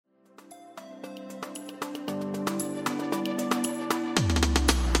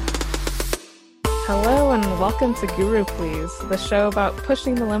Hello and welcome to Guru Please, the show about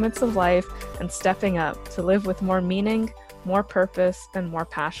pushing the limits of life and stepping up to live with more meaning, more purpose, and more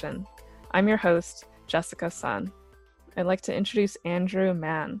passion. I'm your host, Jessica Sun. I'd like to introduce Andrew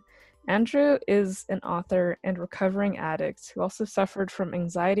Mann. Andrew is an author and recovering addict who also suffered from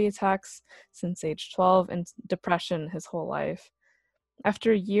anxiety attacks since age 12 and depression his whole life.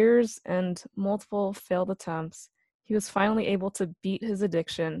 After years and multiple failed attempts, he was finally able to beat his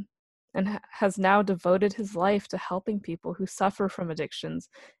addiction and has now devoted his life to helping people who suffer from addictions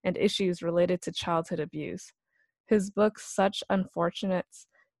and issues related to childhood abuse. His book, Such Unfortunates,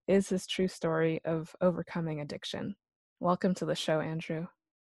 is his true story of overcoming addiction. Welcome to the show, Andrew.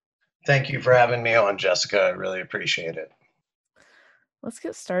 Thank you for having me on, Jessica. I really appreciate it. Let's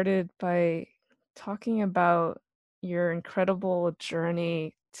get started by talking about your incredible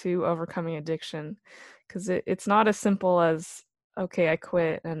journey to overcoming addiction, because it's not as simple as, okay, I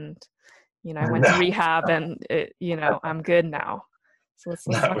quit and I went to rehab and I'm good now. So let's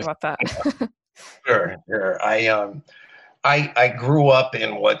talk about that. Sure. I grew up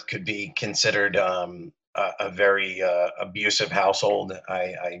in what could be considered a very abusive household.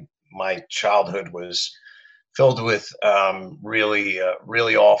 My childhood was filled with really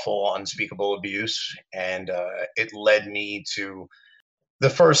awful, unspeakable abuse, and it led me to the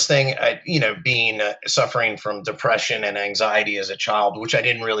first thing, suffering from depression and anxiety as a child, which I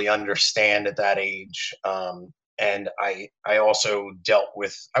didn't really understand at that age. And I also dealt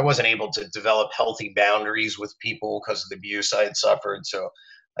with, I wasn't able to develop healthy boundaries with people because of the abuse I had suffered. So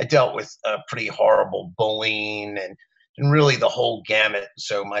I dealt with pretty horrible bullying and really the whole gamut.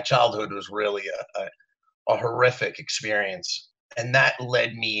 So my childhood was really a horrific experience. And that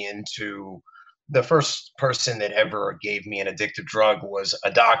led me into the first person that ever gave me an addictive drug was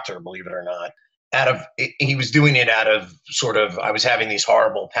a doctor, believe it or not. He was doing it out of I was having these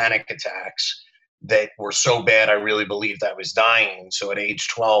horrible panic attacks that were so bad I really believed I was dying. So at age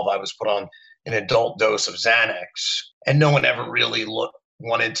 12, I was put on an adult dose of Xanax, and no one ever really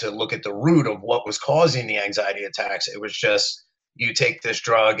wanted to look at the root of what was causing the anxiety attacks. It was just, you take this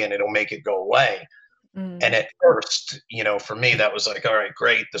drug and it'll make it go away. And at first, for me, that was like, all right,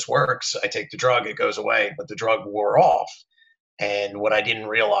 great, this works. I take the drug, it goes away, but the drug wore off. And what I didn't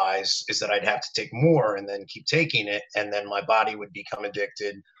realize is that I'd have to take more and then keep taking it. And then my body would become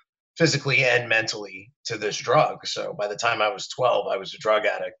addicted physically and mentally to this drug. So by the time I was 12, I was a drug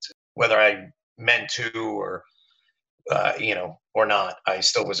addict, whether I meant to or not, I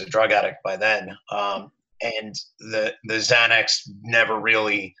still was a drug addict by then. And the Xanax never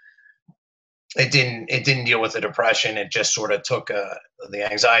really, it didn't deal with the depression. It just sort of took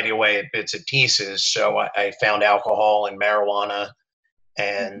the anxiety away at bits and pieces. So I found alcohol and marijuana,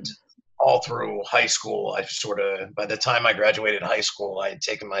 and all through high school, by the time I graduated high school, I had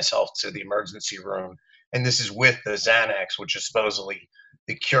taken myself to the emergency room. And this is with the Xanax, which is supposedly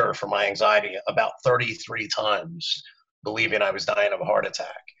the cure for my anxiety, about 33 times, believing I was dying of a heart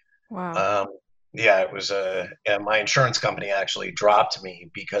attack. Wow. Yeah, it was my insurance company actually dropped me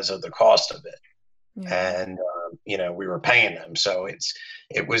because of the cost of it. Yeah. And we were paying them, so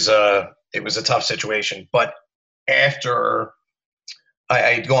it was a tough situation. But after I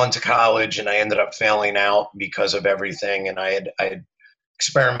had gone to college and I ended up failing out because of everything, and I had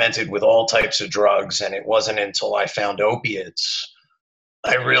experimented with all types of drugs, and it wasn't until I found opiates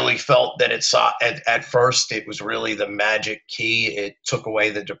I really felt that at first it was really the magic key. It took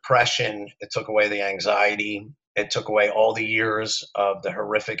away the depression. It took away the anxiety. It took away all the years of the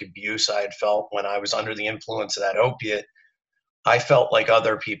horrific abuse I had felt when I was under the influence of that opiate. I felt like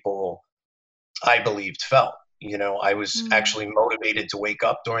other people, I believed, felt. I was actually motivated to wake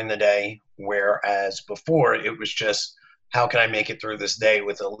up during the day, whereas before it was just, how can I make it through this day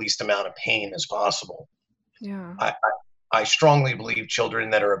with the least amount of pain as possible? Yeah. I strongly believe children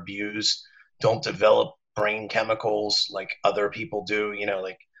that are abused don't develop brain chemicals like other people do,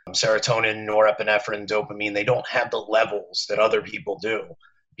 like serotonin, norepinephrine, dopamine. They don't have the levels that other people do,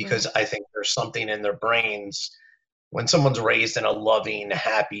 because I think there's something in their brains. When someone's raised in a loving,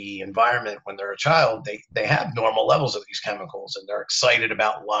 happy environment when they're a child, they have normal levels of these chemicals, and they're excited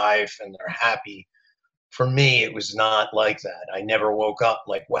about life and they're happy. For me, it was not like that. I never woke up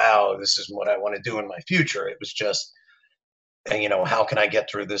like, wow, this is what I want to do in my future. It was just, how can I get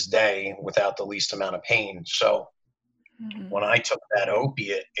through this day without the least amount of pain? So when I took that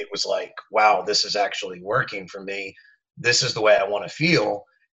opiate, it was like, wow, this is actually working for me. This is the way I want to feel.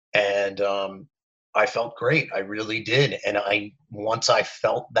 And I felt great. I really did. And once I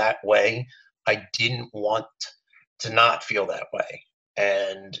felt that way, I didn't want to not feel that way.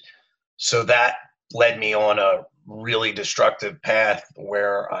 And so that led me on a really destructive path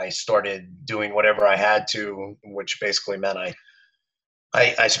where I started doing whatever I had to, which basically meant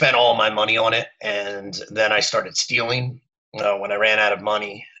I spent all my money on it, and then I started stealing when I ran out of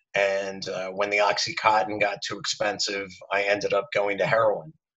money. And when the Oxycontin got too expensive, I ended up going to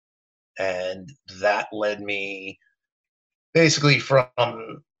heroin. And that led me basically from,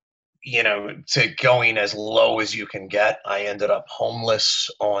 to going as low as you can get. I ended up homeless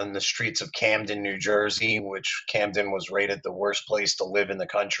on the streets of Camden, New Jersey, which Camden was rated the worst place to live in the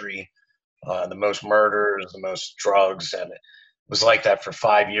country. The most murders, the most drugs, and it was like that for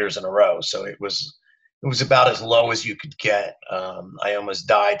 5 years in a row. So it was about as low as you could get. I almost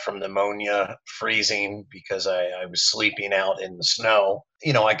died from pneumonia, freezing because I was sleeping out in the snow.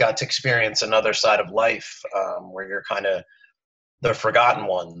 I got to experience another side of life where you're kind of the forgotten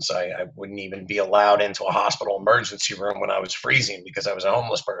ones. I wouldn't even be allowed into a hospital emergency room when I was freezing because I was a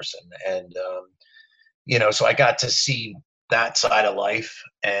homeless person. And, so I got to see that side of life.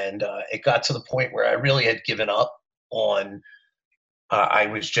 And it got to the point where I really had given up on, I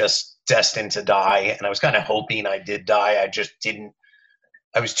was just destined to die. And I was kind of hoping I did die. I just didn't,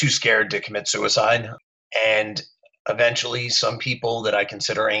 I was too scared to commit suicide. And eventually, some people that I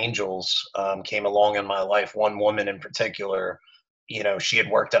consider angels came along in my life. One woman in particular, she had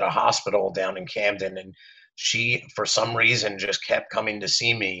worked at a hospital down in Camden, and she, for some reason, just kept coming to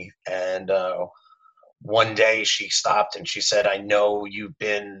see me. And one day she stopped and she said, I know what you've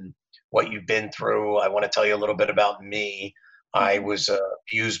been through. I want to tell you a little bit about me. I was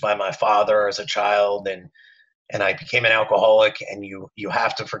abused by my father as a child, and I became an alcoholic, and you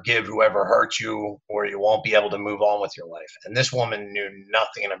have to forgive whoever hurt you or you won't be able to move on with your life. And this woman knew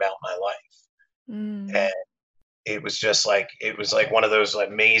nothing about my life. Mm. And it was like one of those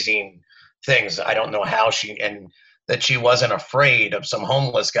amazing things. I don't know how and that she wasn't afraid of some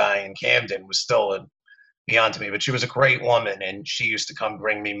homeless guy in Camden was still beyond to me, but she was a great woman, and she used to come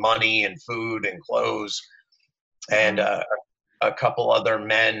bring me money and food and clothes. And a couple other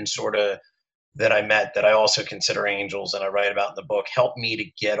men sort of that I met that I also consider angels and I write about in the book helped me to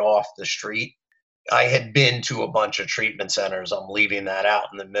get off the street. I had been to a bunch of treatment centers. I'm leaving that out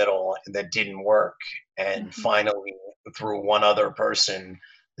in the middle that didn't work. And finally, through one other person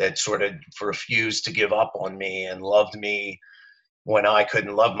that sort of refused to give up on me and loved me when I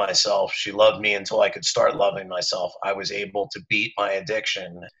couldn't love myself, she loved me until I could start loving myself. I was able to beat my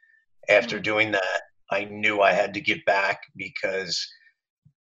addiction. After doing that, I knew I had to give back because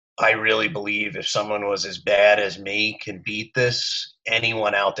I really believe if someone was as bad as me can beat this,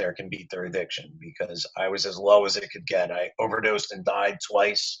 anyone out there can beat their addiction because I was as low as it could get. I overdosed and died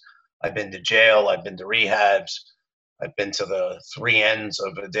twice. I've been to jail. I've been to rehabs. I've been to the three ends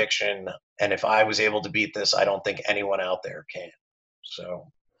of addiction. And if I was able to beat this, I don't think anyone out there can.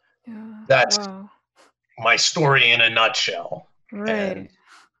 So that's my story in a nutshell. Right. And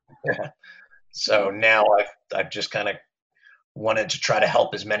so now I've just kind of wanted to try to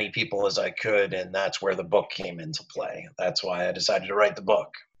help as many people as I could, and that's where the book came into play. That's why I decided to write the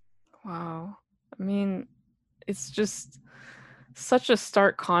book. Wow. I mean, it's just such a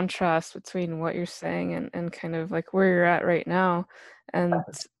stark contrast between what you're saying and kind of like where you're at right now. And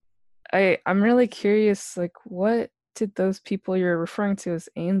I'm really curious, like, what did those people you're referring to as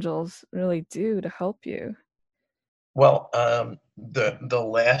angels really do to help you? Well, the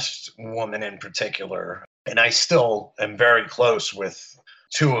last woman in particular, and I still am very close with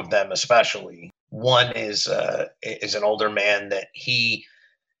two of them, especially. One is an older man that he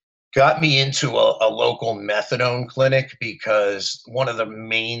got me into a local methadone clinic because one of the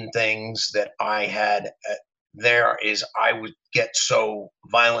main things that I had there is I would get so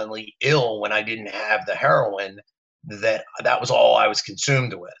violently ill when I didn't have the heroin that was all I was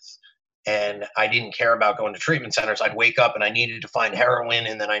consumed with. And I didn't care about going to treatment centers. I'd wake up and I needed to find heroin,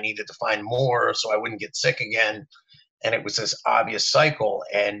 and then I needed to find more so I wouldn't get sick again. And it was this obvious cycle.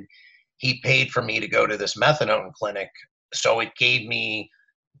 And he paid for me to go to this methadone clinic. So it gave me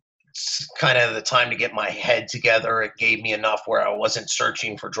kind of the time to get my head together. It gave me enough where I wasn't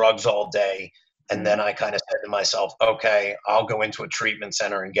searching for drugs all day. And then I kind of said to myself, okay, I'll go into a treatment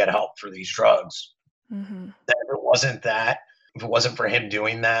center and get help for these drugs. If it wasn't for him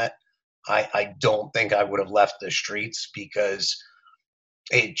doing that, I don't think I would have left the streets because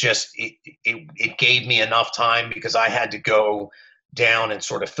it gave me enough time because I had to go down and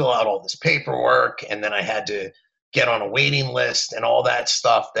sort of fill out all this paperwork, and then I had to get on a waiting list and all that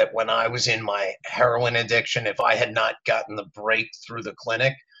stuff that when I was in my heroin addiction, if I had not gotten the break through the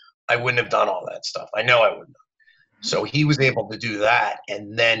clinic, I wouldn't have done all that stuff. I know I wouldn't have. So he was able to do that,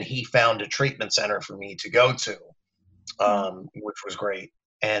 and then he found a treatment center for me to go to, which was great.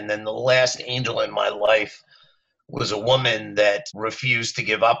 And then the last angel in my life was a woman that refused to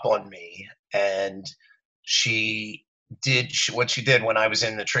give up on me. And she what she did when I was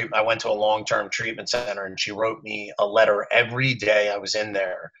in the treatment. I went to a long-term treatment center, and she wrote me a letter every day I was in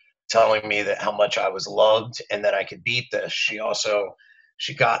there telling me that how much I was loved and that I could beat this. She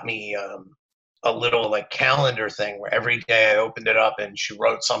got me a little like calendar thing where every day I opened it up and she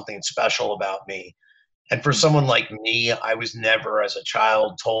wrote something special about me. And for someone like me, I was never as a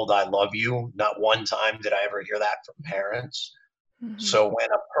child told I love you. Not one time did I ever hear that from parents. Mm-hmm. So when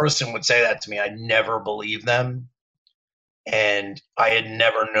a person would say that to me, I never believed them. And I had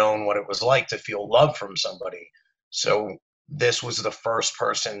never known what it was like to feel love from somebody. So this was the first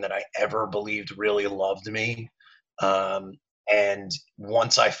person that I ever believed really loved me. Um, and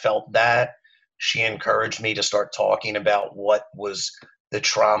once I felt that, she encouraged me to start talking about what was the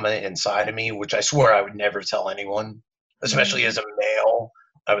trauma inside of me, which I swore I would never tell anyone, especially Mm-hmm. as a male.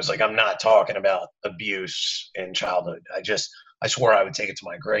 I was like, I'm not talking about abuse in childhood. I swore I would take it to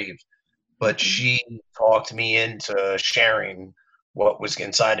my grave. But Mm-hmm. she talked me into sharing what was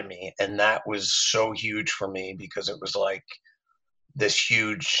inside of me. And that was so huge for me because it was like this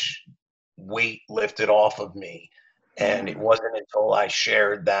huge weight lifted off of me. And Yeah. it wasn't until I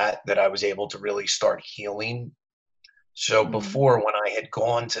shared that I was able to really start healing. So Mm-hmm. before, when I had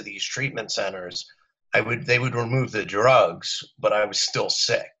gone to these treatment centers, they would remove the drugs, but I was still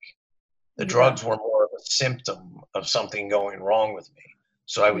sick. The Yeah. drugs were more of a symptom of something going wrong with me.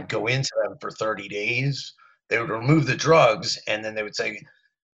 So I Yeah. would go into them for 30 days. They would remove the drugs, and then they would say,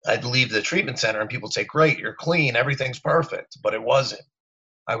 I'd leave the treatment center, and people would say, great, you're clean, everything's perfect. But it wasn't.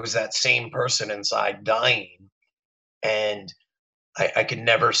 I was that same person inside dying, and I could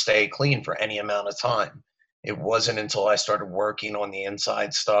never stay clean for any amount of time. It wasn't until I started working on the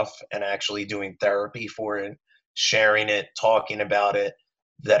inside stuff and actually doing therapy for it, sharing it, talking about it,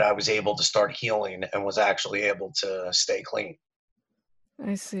 that I was able to start healing and was actually able to stay clean.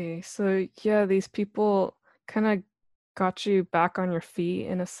 I see. So yeah, these people kind of got you back on your feet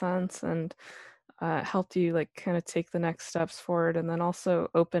in a sense and helped you like kind of take the next steps forward and then also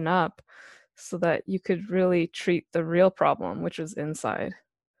open up so that you could really treat the real problem, which was inside.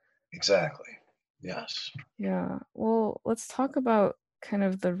 Exactly. Yes. Yeah. Well, let's talk about kind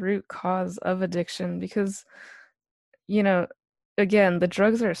of the root cause of addiction because, you know, again, the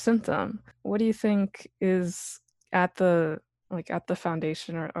drugs are a symptom. What do you think is at the at the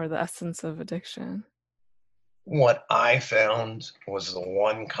foundation or the essence of addiction? What I found was the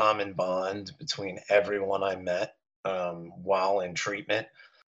one common bond between everyone I met while in treatment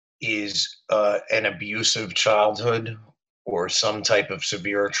is an abusive childhood or some type of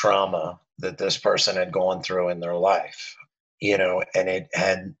severe trauma that this person had gone through in their life.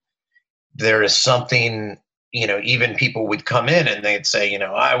 And there is something, even people would come in and they'd say,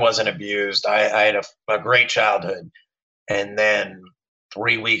 I wasn't abused. I had a great childhood. And then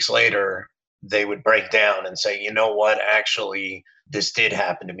 3 weeks later, they would break down and say, you know what, actually, this did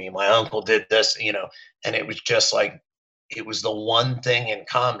happen to me. My uncle did this, and it was just like, it was the one thing in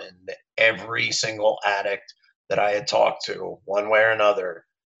common that every single addict that I had talked to, one way or another,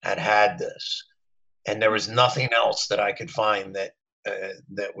 had this. And there was nothing else that I could find that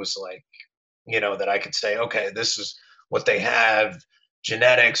was like, that I could say, okay, this is what they have,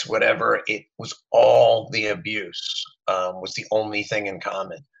 genetics, whatever. It was all the abuse was the only thing in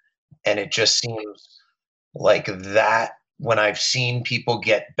common. And it just seems like that when I've seen people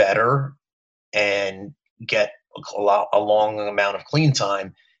get better and get a long amount of clean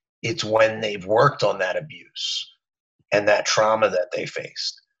time, it's when they've worked on that abuse and that trauma that they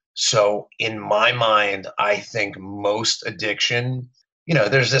faced. So in my mind, I think most addiction,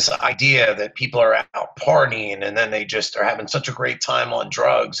 there's this idea that people are out partying and then they just are having such a great time on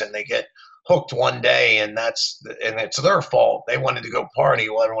drugs and they get hooked one day and it's their fault. They wanted to go party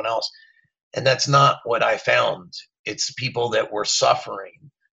while everyone else. And that's not what I found. It's people that were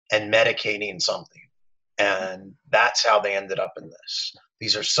suffering and medicating something. And that's how they ended up in this.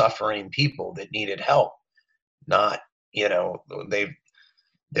 These are suffering people that needed help, not, you know, they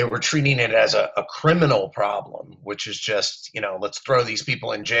they were treating it as a criminal problem, which is just, let's throw these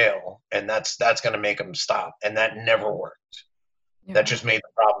people in jail and that's going to make them stop. And that never worked. That Yeah. just made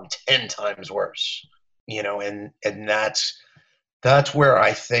the problem 10 times worse, and that's where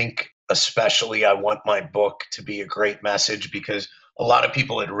I think, especially, I want my book to be a great message because a lot of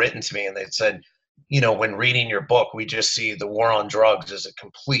people had written to me and they said, when reading your book, we just see the war on drugs as a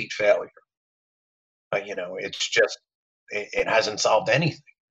complete failure. It's just, it hasn't solved anything,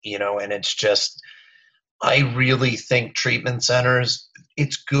 and it's just, I really think treatment centers,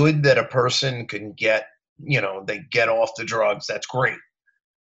 it's good that a person can get, they get off the drugs. That's great.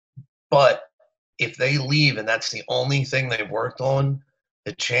 But if they leave and that's the only thing they've worked on,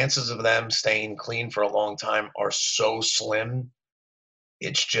 the chances of them staying clean for a long time are so slim.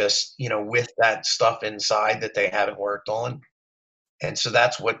 It's just, with that stuff inside that they haven't worked on. And so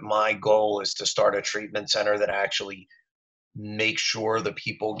that's what my goal is, to start a treatment center that actually makes sure the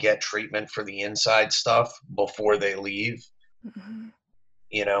people get treatment for the inside stuff before they leave. Mm-hmm.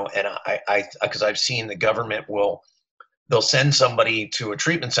 And because I've seen the government they'll send somebody to a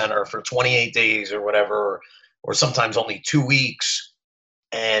treatment center for 28 days or whatever, or sometimes only 2 weeks,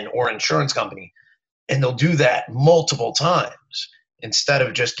 or insurance company, and they'll do that multiple times instead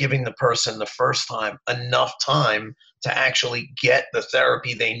of just giving the person the first time enough time to actually get the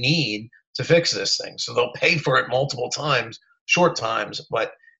therapy they need to fix this thing. So they'll pay for it multiple times, short times,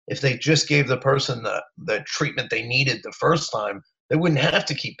 but if they just gave the person the treatment they needed the first time, they wouldn't have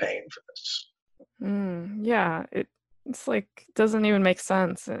to keep paying for this. Yeah, it's like doesn't even make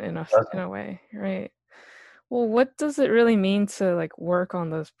sense in a way, right? Well, what does it really mean to like work on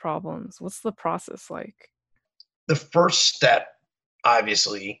those problems? What's the process like? The first step,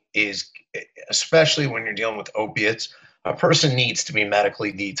 obviously, is, especially when you're dealing with opiates, a person needs to be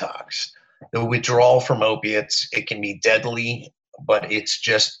medically detoxed. The withdrawal from opiates, it can be deadly, but it's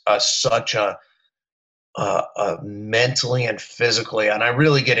just such a mentally and physically, and I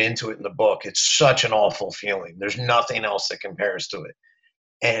really get into it in the book. It's such an awful feeling. There's nothing else that compares to it.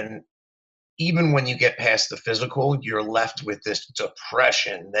 And even when you get past the physical, you're left with this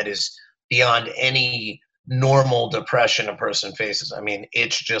depression that is beyond any normal depression a person faces. I mean,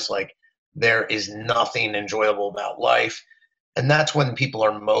 it's just like there is nothing enjoyable about life. And that's when people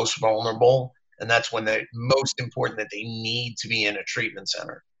are most vulnerable. And that's when they're most important, that they need to be in a treatment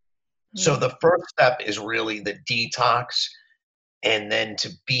center. So Mm. the first step is really the detox, and then to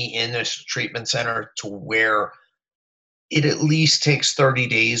be in this treatment center to where it at least takes 30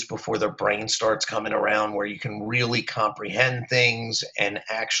 days before the brain starts coming around, where you can really comprehend things and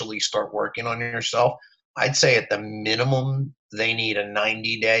actually start working on yourself. I'd say at the minimum, they need a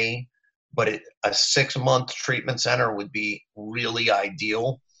 90-day, but a 6-month treatment center would be really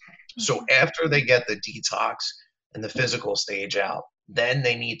ideal. So Mhm. after they get the detox and the physical stage out, then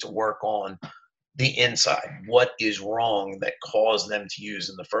they need to work on the inside. What is wrong that caused them to use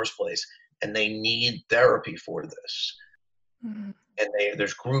in the first place? And they need therapy for this. Mhm. And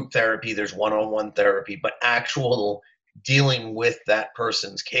there's group therapy, there's one-on-one therapy, but actual dealing with that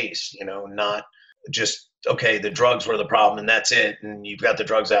person's case, not just, okay, the drugs were the problem and that's it, and you've got the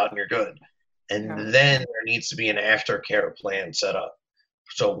drugs out and you're good. And Yeah. then there needs to be an aftercare plan set up.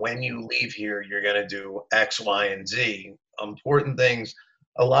 So when you leave here, you're going to do X, Y, and Z. Important things.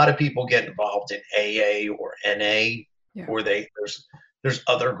 A lot of people get involved in AA or NA, Yeah. or there's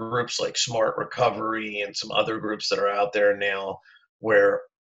other groups like Smart Recovery and some other groups that are out there now, where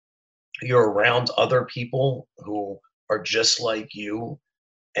you're around other people who are just like you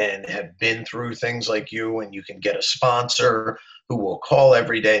and have been through things like you, and you can get a sponsor who will call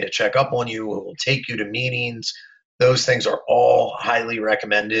every day to check up on you, who will take you to meetings. Those things are all highly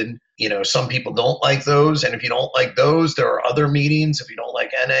recommended. Some people don't like those, and if you don't like those, there are other meetings. If you don't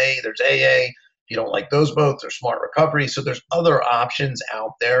like NA, there's AA. If you don't like those both, there's Smart Recovery. So there's other options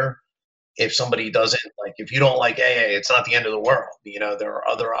out there. If somebody doesn't like, if you don't like AA, it's not the end of the world. There are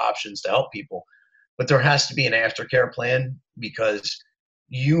other options to help people, but there has to be an aftercare plan, because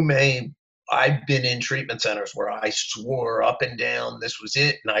you may, I've been in treatment centers where I swore up and down this was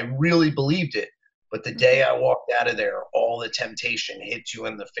it, and I really believed it. But the day Mhm. I walked out of there, all the temptation hits you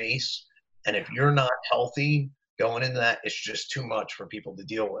in the face. And if Yeah. you're not healthy going into that, it's just too much for people to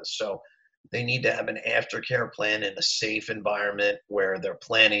deal with. So they need to have an aftercare plan in a safe environment where they're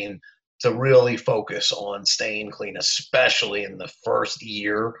planning to really focus on staying clean, especially in the first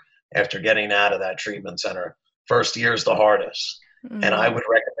year after getting out of that treatment center. First year is the hardest. And I Mm. would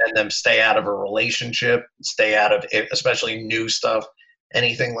recommend them stay out of a relationship, stay out of it, especially new stuff,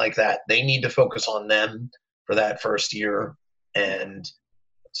 anything like that. They need to focus on them for that first year. And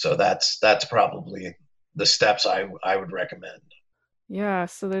so that's probably the steps I would recommend. Yeah,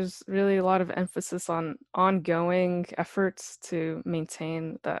 so there's really a lot of emphasis on ongoing efforts to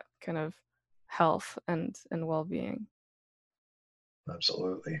maintain that kind of health and well-being.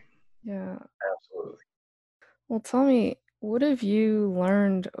 Absolutely. Yeah. Absolutely. Well, tell me, what have you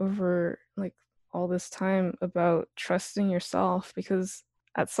learned over like all this time about trusting yourself? Because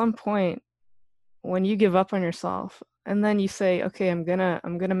at some point, when you give up on yourself and then you say, "Okay, I'm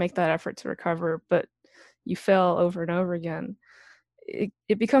gonna make that effort to recover," but you fail over and over again,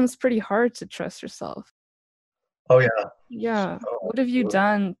 it becomes pretty hard to trust yourself. Oh yeah. Yeah. Oh, What have you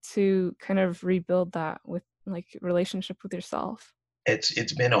absolutely. done to kind of rebuild that with like relationship with yourself?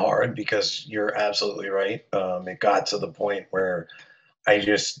 It's been hard because you're absolutely right. It got to the point where I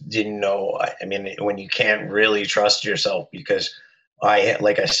just didn't know. I mean, when you can't really trust yourself, because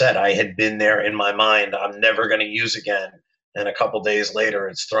like I said, I had been there in my mind. I'm never going to use again. And a couple days later,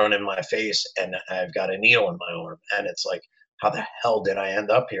 it's thrown in my face, and I've got a needle in my arm, and it's like, how the hell did I end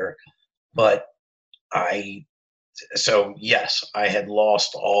up here? But I, so yes, I had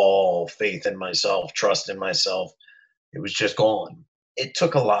lost all faith in myself, trust in myself. It was just gone. It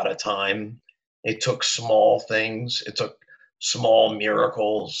took a lot of time. It took small things. It took small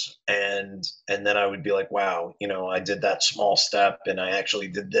miracles, and then I would be like, wow, I did that small step, and I actually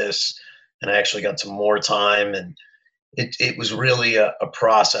did this, and I actually got some more time, and it was really a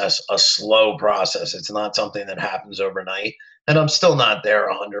process, a slow process. It's not something that happens overnight, and I'm still not there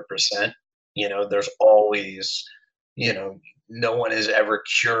 100%. There's always, you know, no one is ever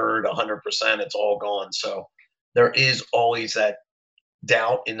cured 100%. It's all gone. So there is always that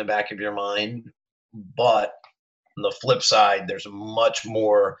doubt in the back of your mind. But on the flip side, there's much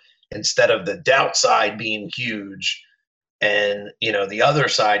more, instead of the doubt side being huge and the other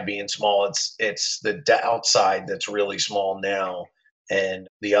side being small, it's the doubt side that's really small now, and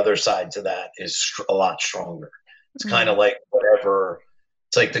the other side to that is a lot stronger. It's kind of Mm, like whatever.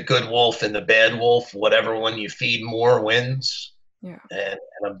 It's like the good wolf and the bad wolf. Whatever one you feed more wins, yeah, and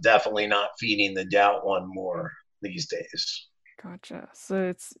I'm definitely not feeding the doubt one more these days. gotcha. So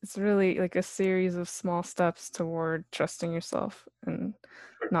it's really like a series of small steps toward trusting yourself and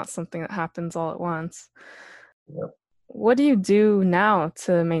not something that happens all at once. Yep. What do you do now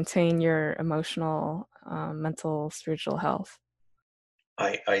to maintain your emotional, mental, spiritual health?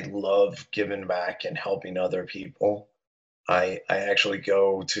 I love giving back and helping other people. I actually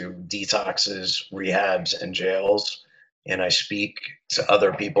go to detoxes, rehabs, and jails, and I speak to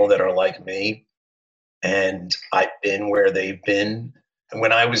other people that are like me. And I've been where they've been. And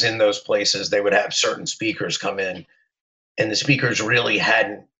when I was in those places, they would have certain speakers come in, and the speakers really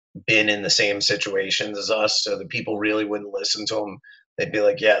hadn't been in the same situations as us. So the people really wouldn't listen to them. They'd be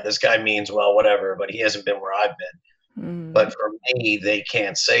like, yeah, this guy means well, whatever, but he hasn't been where I've been. Mm, But for me, they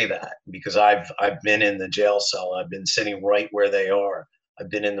can't say that because I've been in the jail cell. I've been sitting right where they are. I've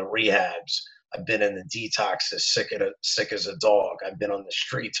been in the rehabs. I've been in the detoxes, sick as a dog. I've been on the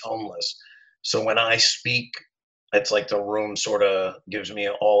streets, homeless. So when I speak, it's like the room sort of gives me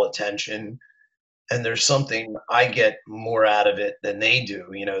all attention. And there's something I get more out of it than they do.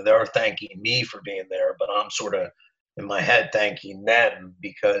 They're thanking me for being there, but I'm sort of in my head thanking them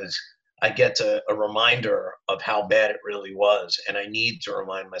because I get a reminder of how bad it really was. And I need to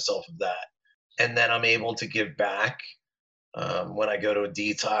remind myself of that. And then I'm able to give back when I go to a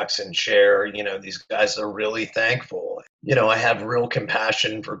detox and share. These guys are really thankful. I have real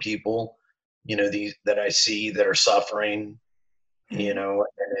compassion for people, these that I see that are suffering, right. and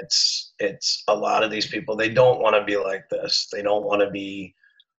it's a lot of these people, they don't want to be like this. They don't want to be,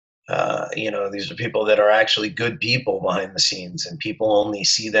 these are people that are actually good people behind the scenes, and people only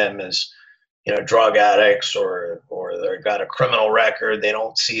see them as, drug addicts or they've got a criminal record. They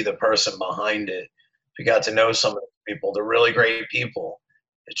don't see the person behind it. If you got to know some of the people, they're really great people.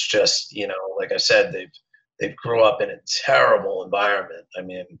 It's just, like I said, they've grew up in a terrible environment. I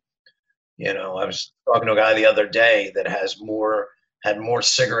mean, I was talking to a guy the other day that had more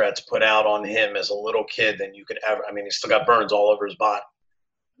cigarettes put out on him as a little kid than you could ever. I mean, he's still got burns all over his body,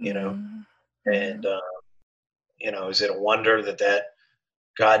 you know, Mm, and mm, is it a wonder that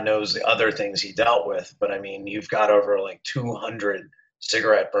God knows the other things he dealt with? But I mean, you've got over like 200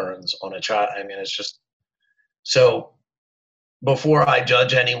 cigarette burns on a child. I mean, it's just so. Before I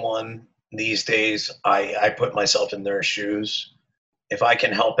judge anyone these days, I put myself in their shoes. If I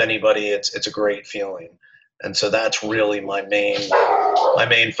can help anybody, it's a great feeling. And so that's really my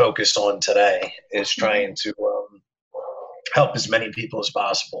main focus on today is mm, trying to help as many people as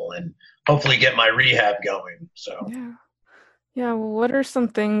possible and hopefully get my rehab going. So yeah. Yeah. Well, what are some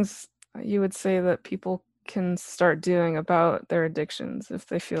things you would say that people can start doing about their addictions if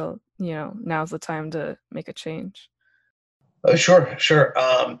they feel, now's the time to make a change? oh, sure, sure.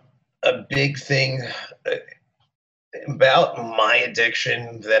 A big thing about my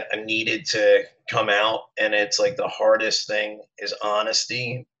addiction that I needed to come out, and it's like the hardest thing, is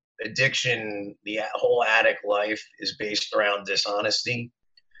honesty. Addiction, the whole addict life is based around dishonesty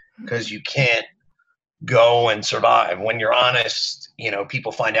because Mhm. you can't go and survive when you're honest.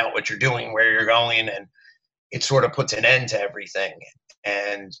 People find out what you're doing, where you're going, and it sort of puts an end to everything.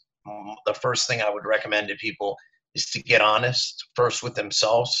 And the first thing I would recommend to people is to get honest first with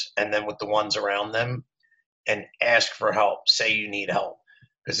themselves and then with the ones around them, and ask for help. Say you need help,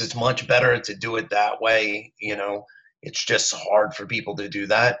 because it's much better to do it that way. It's just hard for people to do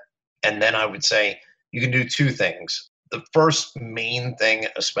that. And then I would say you can do two things. The first main thing,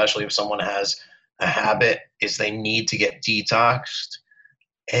 especially if someone has a habit, is they need to get detoxed.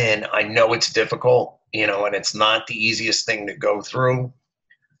 And I know it's difficult, and it's not the easiest thing to go through,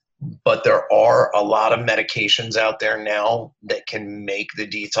 but there are a lot of medications out there now that can make the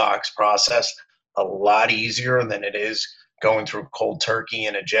detox process a lot easier than it is going through cold turkey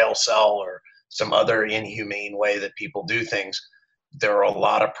in a jail cell or some other inhumane way that people do things. There are a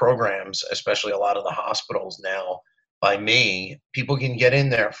lot of programs, especially a lot of the hospitals now, by me, people can get in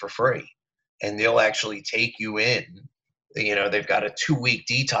there for free and they'll actually take you in. They've got a 2-week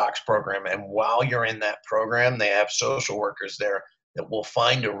detox program. And while you're in that program, they have social workers there that will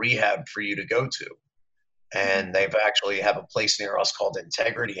find a rehab for you to go to. And they've actually have a place near us called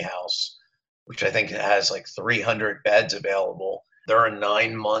Integrity House, which I think has like 300 beds available. They're a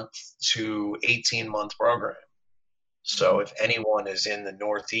 9-month to 18-month program. So if anyone is in the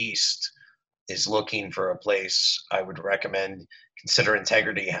Northeast is looking for a place, I would recommend consider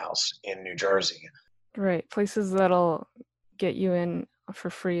Integrity House in New Jersey. Right. Places that'll get you in for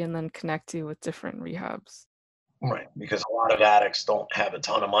free and then connect you with different rehabs. Right, because a lot of addicts don't have a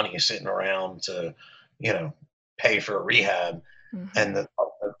ton of money sitting around to, pay for a rehab, and Mm-hmm. the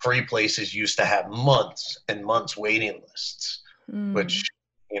free places used to have months and months waiting lists, which,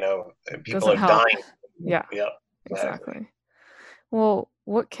 Mm. people Doesn't are help. dying. Yeah, Yep, exactly. exactly. Well,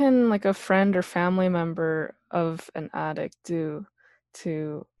 what can like a friend or family member of an addict do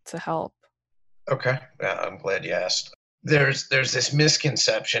to help? Okay, yeah, I'm glad you asked. There's this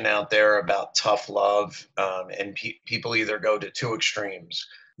misconception out there about tough love, and people either go to two extremes.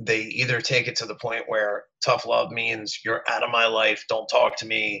 They either take it to the point where tough love means you're out of my life, don't talk to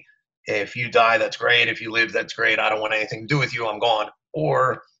me. If you die, that's great. If you live, that's great. I don't want anything to do with you. I'm gone.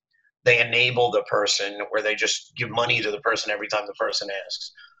 Or they enable the person where they just give money to the person every time the person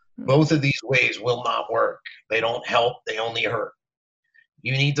asks. Both Mhm. of these ways will not work. They don't help, they only hurt.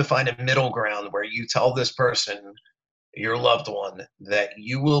 You need to find a middle ground where you tell this person, your loved one, that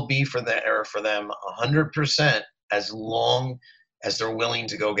you will be for them 100% as long as they're willing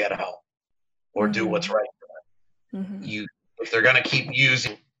to go get help or do what's Mhm. right. Mhm. You, if they're going to keep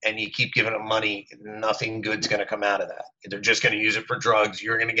using and you keep giving them money, nothing good's going to come out of that. They're just going to use it for drugs.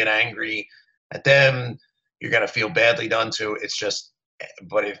 You're going to get angry at them. You're going to feel badly done to. It's just,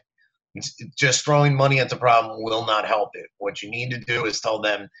 but if just throwing money at the problem will not help it. What you need to do is tell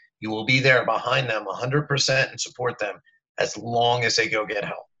them you will be there behind them 100% and support them as long as they go get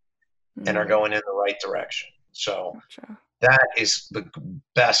help and are Mm. going in the right direction. So Gotcha. that is the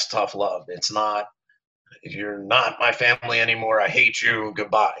best tough love. It's not, if you're not my family anymore, I hate you,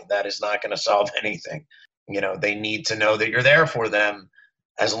 goodbye. That is not going to solve anything. They need to know that you're there for them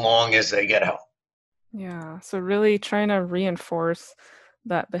as long as they get help. Yeah. So really trying to reinforce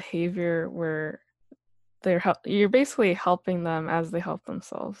that behavior where you're basically helping them as they help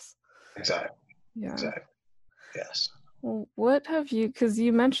themselves. Exactly. Yeah. Exactly. Yes. Well, what have you, because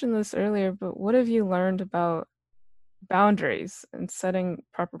you mentioned this earlier, but what have you learned about boundaries and setting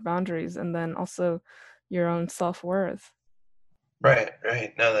proper boundaries and then also your own self-worth? Right,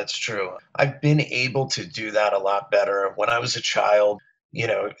 right. No, that's true. I've been able to do that a lot better. When I was a child,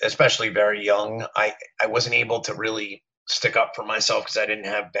 especially very young, I wasn't able to really stick up for myself because I didn't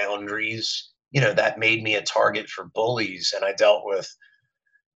have boundaries. That made me a target for bullies, and I dealt with,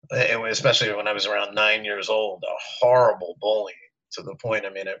 especially when I was around 9 years old, a horrible bullying to the point. I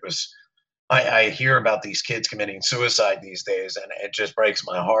mean, it was. I hear about these kids committing suicide these days, and it just breaks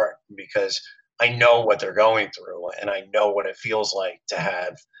my heart because I know what they're going through, and I know what it feels like to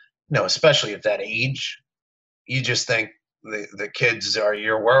have, especially at that age, you just think the kids are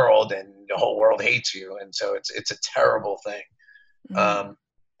your world, and the whole world hates you, and so it's a terrible thing. Mm. Um,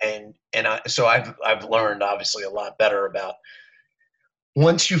 so I've learned obviously a lot better about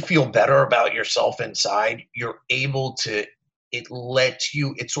once you feel better about yourself inside, you're able to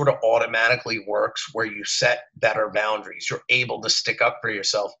it sort of automatically works where you set better boundaries. You're able to stick up for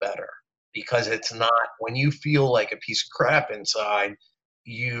yourself better because it's not when you feel like a piece of crap inside,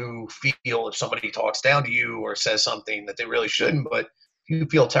 you feel if somebody talks down to you or says something that they really shouldn't, but if you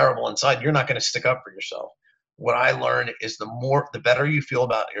feel terrible inside, you're not going to stick up for yourself. What I learned is the better you feel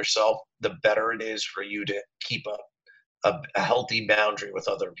about yourself, the better it is for you to keep a healthy boundary with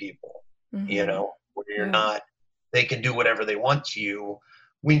other people, Mhm. where you're Yeah. not, they can do whatever they want to you.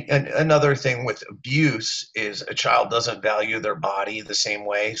 Another thing with abuse is a child doesn't value their body the same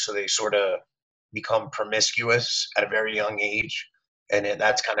way. So they sort of become promiscuous at a very young age. And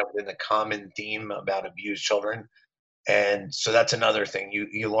that's kind of been the common theme about abused children. And so that's another thing.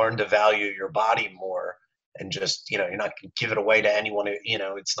 You learn to value your body more and just, you're not going to give it away to anyone.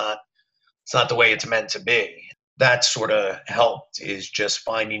 It's not the way it's meant to be. That sort of helped, is just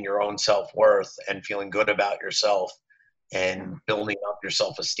finding your own self-worth and feeling good about yourself, Yeah. and building up your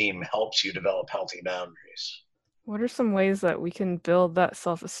self-esteem helps you develop healthy boundaries. What are some ways that we can build that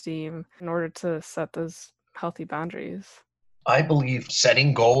self-esteem in order to set those healthy boundaries? I believe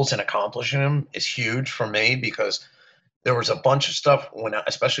setting goals and accomplishing them is huge for me, because there was a bunch of stuff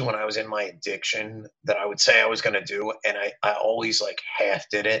especially when I was in my addiction, that I would say I was going to do, and I always like half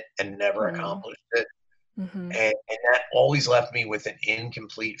did it and never Mm. accomplished it. Mhm. And that always left me with an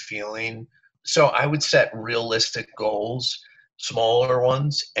incomplete feeling. So I would set realistic goals, smaller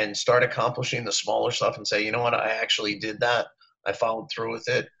ones, and start accomplishing the smaller stuff and say, you know what, I actually did that. I followed through with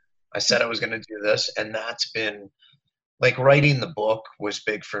it. I said I was going to do this. And that's been like, writing the book was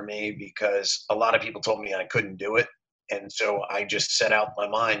big for me, because a lot of people told me I couldn't do it. And so I just set out my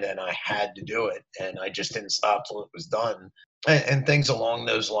mind and I had to do it. And I just didn't stop till it was done. And things along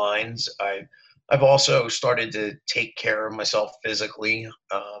those lines. I've also started to take care of myself physically,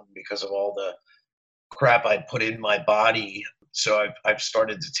 because of all the crap I put in my body. So I've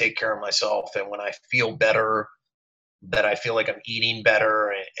started to take care of myself. And when I feel better, that I feel like I'm eating better,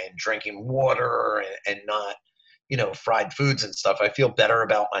 and drinking water, and not, fried foods and stuff, I feel better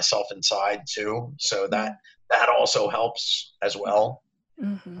about myself inside too. So that Mm. that also helps as well.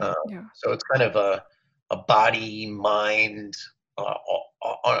 Mhm. Uh, Yeah. so it's kind of a body, mind,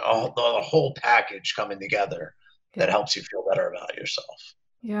 the whole package coming together that Yeah. helps you feel better about yourself.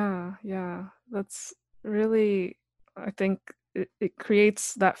 Yeah, yeah. That's really, I think it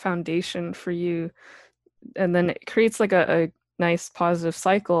creates that foundation for you, and then it creates like a nice positive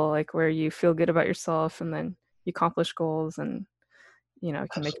cycle, like where you feel good about yourself and then you accomplish goals and, can make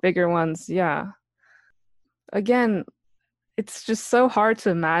Absolutely. bigger ones. Yeah. Again, it's just so hard to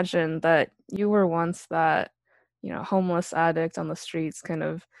imagine that you were once that, homeless addict on the streets, kind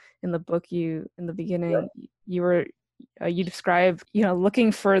of in the book in the beginning, you were, you describe,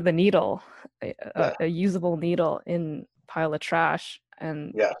 looking for the needle, Yeah. a usable needle in pile of trash,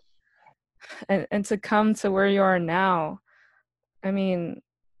 Yeah. and to come to where you are now, I mean,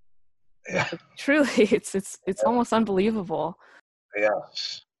 Yeah. truly, it's almost unbelievable.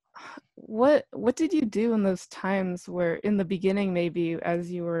 Yes. What did you do in those times where in the beginning, maybe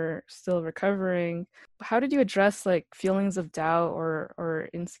as you were still recovering, how did you address like feelings of doubt or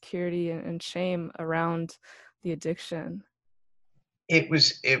insecurity and shame around the addiction? It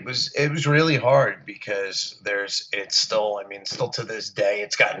was really hard, because it's still, I mean, still to this day,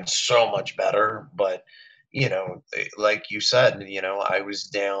 it's gotten so much better. But like you said, I was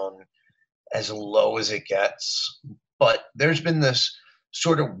down as low as it gets. But there's been this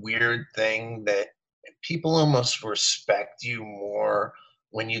sort of weird thing that people almost respect you more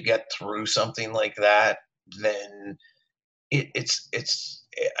when you get through something like that, than I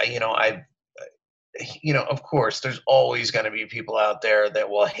of course, there's always going to be people out there that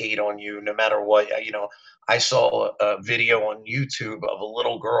will hate on you no matter what. I saw a video on YouTube of a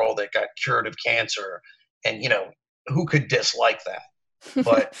little girl that got cured of cancer, and who could dislike that?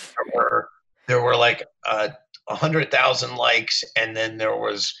 But there were like 100,000 likes, and then there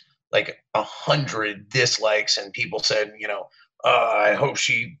was like 100 dislikes, and people said, I hope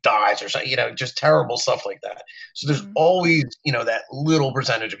she dies, or something, just terrible stuff like that. So there's Mm, always, that little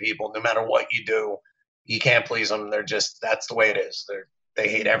percentage of people, no matter what you do, you can't please them. That's the way it is. They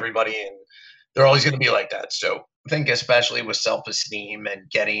hate mm, everybody, and they're always going to be like that. So I think, especially with self-esteem and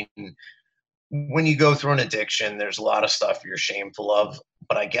getting, when you go through an addiction, there's a lot of stuff you're shameful of.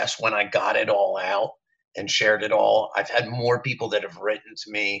 But I guess when I got it all out and shared it all, I've had more people that have written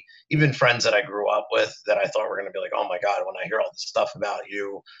to me, even friends that I grew up with, that I thought were going to be like, oh my God, when I hear all this stuff about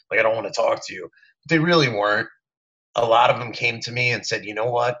you, like, I don't want to talk to you. But they really weren't. A lot of them came to me and said, you know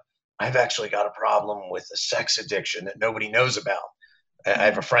what? I've actually got a problem with a sex addiction that nobody knows about. I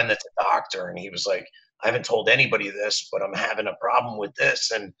have a mm, friend that's a doctor, and he was like, I haven't told anybody this, but I'm having a problem with this.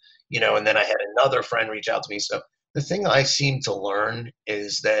 And then I had another friend reach out to me. So the thing I seem to learn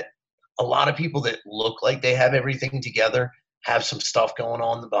is that a lot of people that look like they have everything together have some stuff going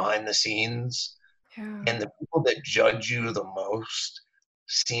on behind the scenes. yeah. And the people that judge you the most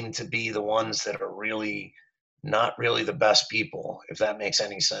seem to be the ones that are really not really the best people, if that makes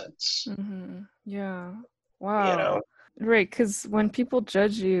any sense. Yeah. You Wow. know? Right, because when people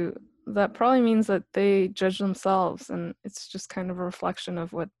judge you, that probably means that they judge themselves, and it's just kind of a reflection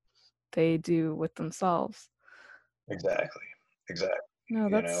of what they do with themselves. Exactly. Exactly. No, You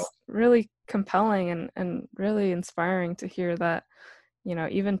know? that's really compelling and really inspiring to hear that,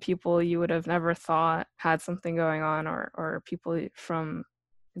 even people you would have never thought had something going on, or people from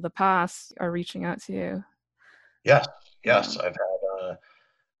the past are reaching out to you. Yes, Yeah. yes, I've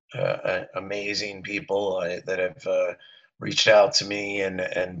had amazing people that have reached out to me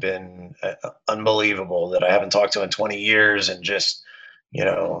and been unbelievable that I haven't talked to in 20 years, and just,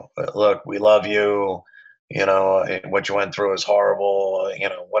 look, we love you. What you went through is horrible.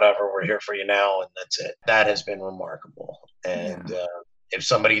 Whatever, we're here for you now, and that's it. That has been remarkable. And Yeah. if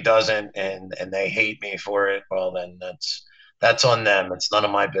somebody doesn't, and they hate me for it, well, then that's on them. It's none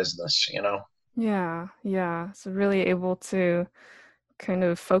of my business. Yeah. Yeah. So really able to kind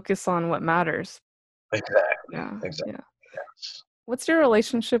of focus on what matters. Exactly. Yeah. Exactly. Yeah. Yes. What's your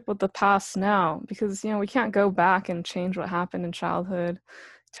relationship with the past now? Because, we can't go back and change what happened in childhood,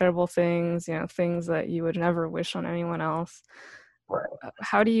 terrible things, things that you would never wish on anyone else. Right.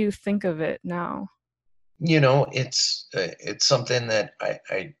 How do you think of it now? It's something that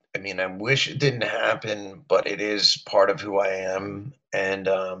I mean, I wish it didn't happen, but it is part of who I am, and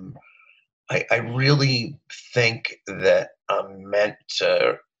I really think that I'm meant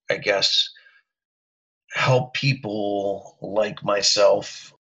to, I guess, help people like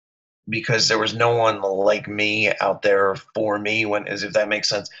myself, because there was no one like me out there for me, when, as if that makes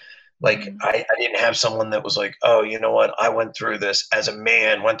sense. Like, Mm, I didn't have someone that was like, oh, you know what? I went through this as a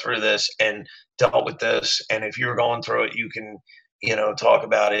man, went through this and dealt with this. And if you're going through it, you can, talk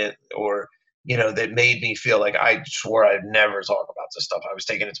about it. Or, that made me feel like I swore I'd never talk about this stuff. I was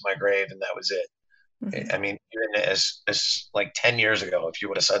taking it to my grave, and that was it. mhm, I mean, even as like 10 years ago, if you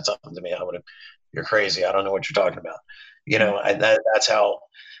would have said something to me, I would have, you're crazy. I don't know what you're talking about. mm, That's how,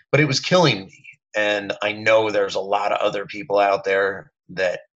 but it was killing me. And I know there's a lot of other people out there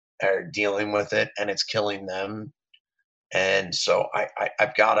that are dealing with it, and it's killing them. And so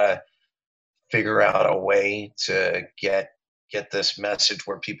I've got to figure out a way to get this message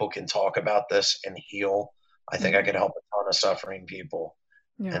where people can talk about this and heal. I think I mhm. can help a ton of suffering people.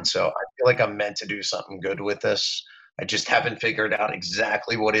 Yeah. And so I feel like I'm meant to do something good with this. I just haven't figured out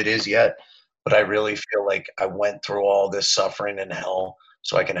exactly what it is yet, but I really feel like I went through all this suffering and hell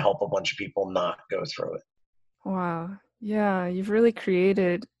so I can help a bunch of people not go through it. Wow. Yeah, you've really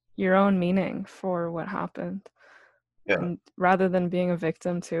created your own meaning for what happened. Yeah. And rather than being a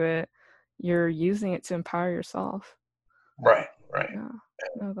victim to it, you're using it to empower yourself. Right. Right. Yeah.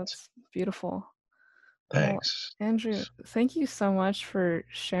 No, that's beautiful. Well, Thanks. Andrew, thank you so much for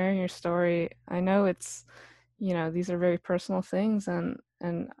sharing your story. I know it's, these are very personal things, and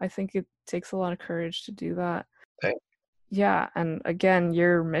I think it takes a lot of courage to do that. Thank Yeah, and again,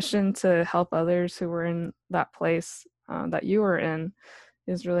 your mission to help others who were in that place that you were in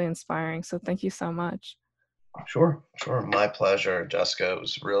is really inspiring. So thank you so much. Sure. Sure. My pleasure, Jessica. It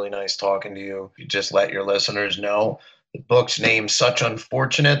was really nice talking to you. You just let your listeners know the book's named Such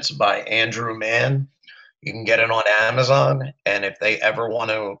Unfortunates by Andrew Mann. You can get it on Amazon. And if they ever want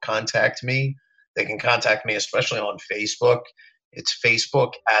to contact me, they can contact me, especially on Facebook. It's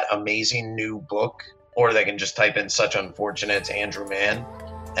Facebook at Amazing New Book, or they can just type in Such Unfortunates Andrew Mann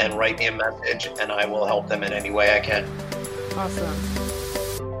and write me a message, and I will help them in any way I can. Awesome.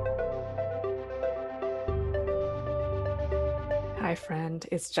 Hi, friend.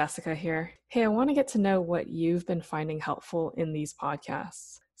 It's Jessica here. Hey, I want to get to know what you've been finding helpful in these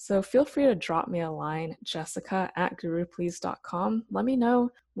podcasts. So feel free to drop me a line, jessica@guruplease.com. Let me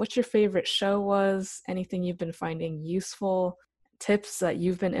know what your favorite show was, anything you've been finding useful, tips that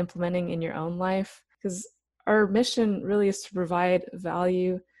you've been implementing in your own life. Because our mission really is to provide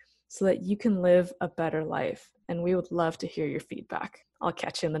value so that you can live a better life. And we would love to hear your feedback. I'll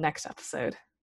catch you in the next episode.